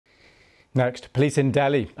Next, police in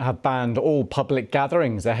Delhi have banned all public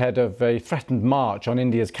gatherings ahead of a threatened march on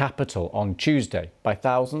India's capital on Tuesday by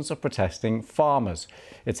thousands of protesting farmers.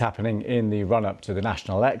 It's happening in the run-up to the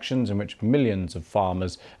national elections, in which millions of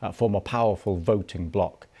farmers form a powerful voting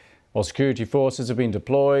bloc. While security forces have been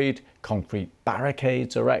deployed, concrete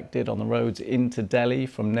barricades erected on the roads into Delhi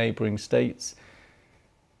from neighbouring states.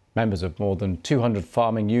 Members of more than 200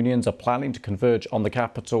 farming unions are planning to converge on the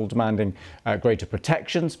capital, demanding greater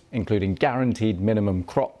protections, including guaranteed minimum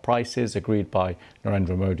crop prices agreed by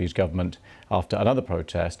Narendra Modi's government after another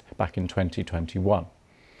protest back in 2021.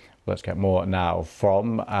 Let's get more now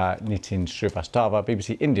from Nitin Srivastava,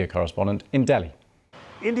 BBC India correspondent in Delhi.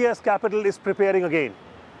 India's capital is preparing again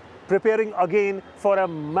for a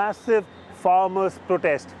massive farmers'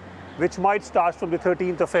 protest, which might start from the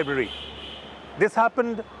 13th of February. This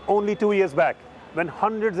happened only 2 years back, when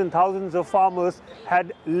hundreds and thousands of farmers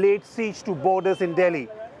had laid siege to borders in Delhi.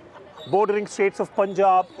 Bordering states of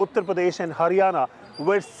Punjab, Uttar Pradesh and Haryana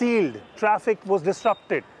were sealed. Traffic was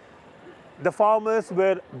disrupted. The farmers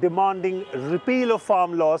were demanding repeal of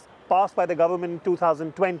farm laws passed by the government in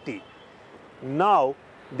 2020. Now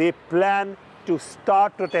they plan to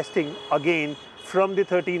start protesting again from the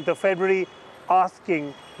 13th of February,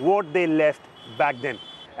 asking what they left back then.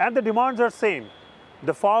 And the demands are same.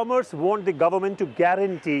 The farmers want the government to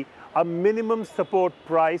guarantee a minimum support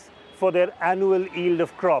price for their annual yield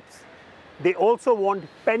of crops. They also want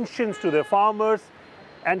pensions to their farmers,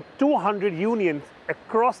 and 200 unions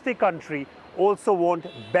across the country also want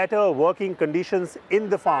better working conditions in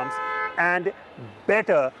the farms and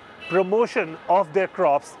better promotion of their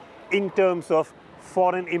crops in terms of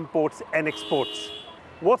foreign imports and exports.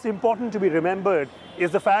 What's important to be remembered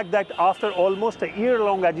is the fact that after almost a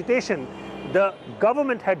year-long agitation, the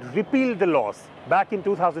government had repealed the laws back in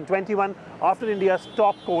 2021 after India's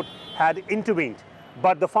top court had intervened.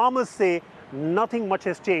 But the farmers say nothing much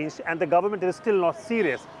has changed and the government is still not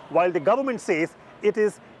serious, while the government says it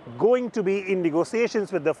is going to be in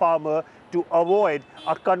negotiations with the farmer to avoid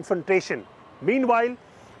a confrontation. Meanwhile,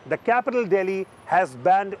 the capital Delhi has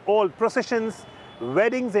banned all processions.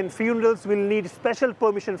 Weddings and funerals will need special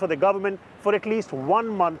permission for the government for at least 1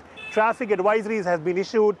 month. Traffic advisories have been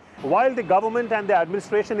issued, while the government and the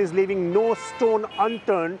administration is leaving no stone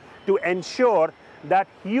unturned to ensure that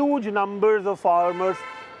huge numbers of farmers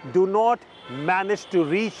do not manage to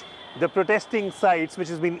reach the protesting sites, which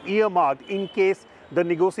has been earmarked in case the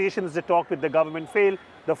negotiations, the talk with the government fail.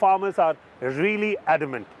 The farmers are really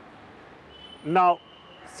adamant. Now,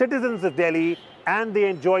 citizens of Delhi and the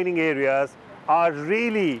adjoining areas are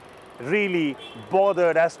really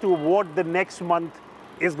bothered as to what the next month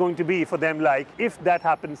is going to be for them like if that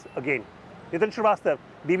happens again. Nitin Srivastava,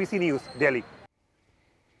 BBC News, Delhi.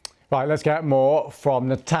 Right, let's get more from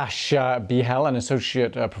Natasha Bihel, an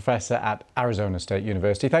associate professor at Arizona State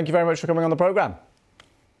University. Thank you very much for coming on the programme.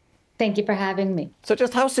 Thank you for having me. So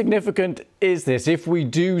just how significant is this if we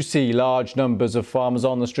do see large numbers of farmers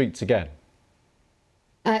on the streets again?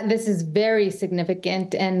 This is very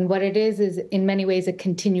significant, and what it is in many ways a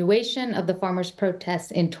continuation of the farmers'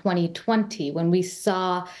 protests in 2020, when we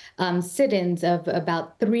saw sit-ins of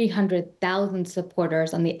about 300,000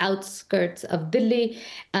 supporters on the outskirts of Delhi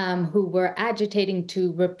who were agitating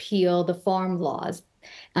to repeal the farm laws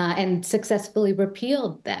and successfully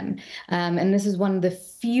repealed them. And this is one of the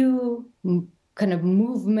few kind of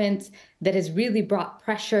movements that has really brought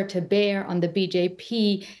pressure to bear on the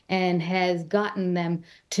BJP and has gotten them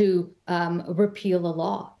to repeal a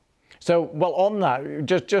law. So, well, on that,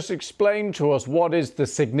 just explain to us what is the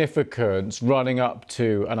significance running up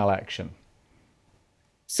to an election?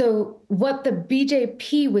 So what the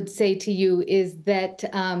BJP would say to you is that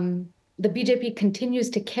the BJP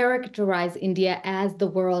continues to characterize India as the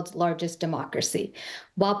world's largest democracy,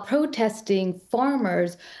 while protesting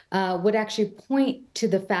farmers would actually point to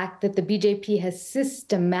the fact that the BJP has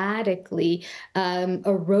systematically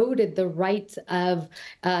eroded the rights of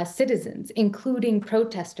citizens, including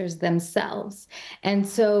protesters themselves. And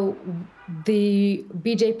so the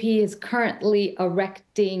BJP is currently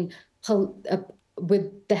erecting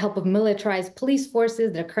with the help of militarized police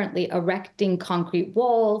forces, they're currently erecting concrete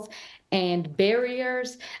walls and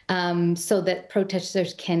barriers so that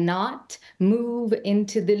protesters cannot move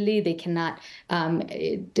into Delhi. They cannot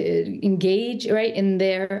engage in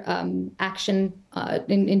their action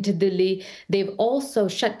into Delhi. They've also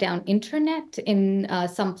shut down internet in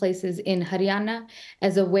some places in Haryana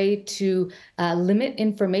as a way to limit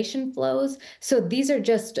information flows. So these are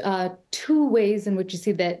just two ways in which you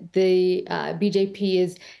see that the BJP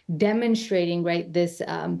is demonstrating, right, this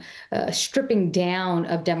stripping down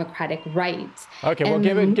of democratic rights. Okay, well,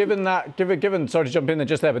 given sorry to jump in there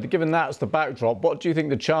just there, but given that's the backdrop, what do you think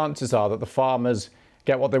the chances are that the farmers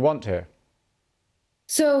get what they want here?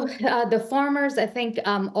 So the farmers, I think,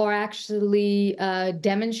 are actually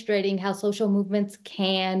demonstrating how social movements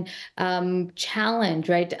can challenge,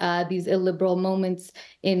 right, these illiberal moments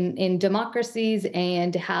in democracies,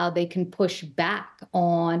 and how they can push back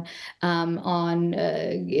on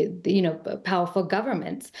powerful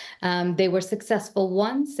governments. They were successful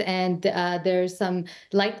once, and there's some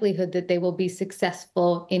likelihood that they will be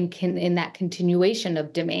successful in that continuation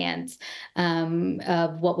of demands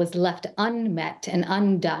of what was left unmet and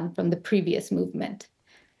undone from the previous movement.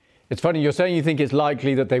 It's funny, you're saying you think it's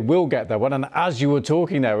likely that they will get there. And as you were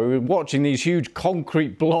talking there, we were watching these huge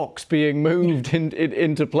concrete blocks being moved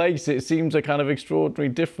into place. It seems a kind of extraordinary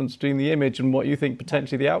difference between the image and what you think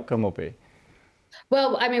potentially the outcome will be.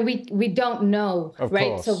 Well, I mean, we don't know,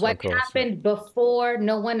 right? So what happened before?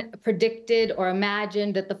 No one predicted or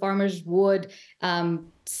imagined that the farmers would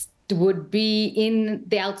be in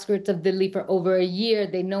the outskirts of Delhi for over a year.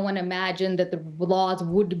 No one imagined that the laws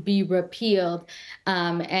would be repealed.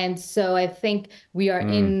 And so I think we are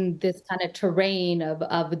in this kind of terrain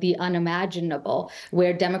of the unimaginable,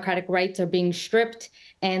 where democratic rights are being stripped,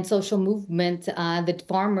 and social movement, the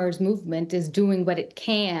farmers' movement, is doing what it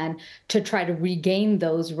can to try to regain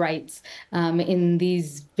those rights in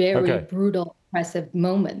these very brutal, oppressive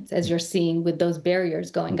moments, as you're seeing with those barriers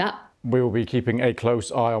going up. We will be keeping a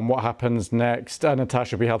close eye on what happens next.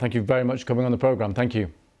 Natasha Bihal, thank you very much for coming on the programme. Thank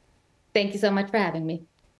you. Thank you so much for having me.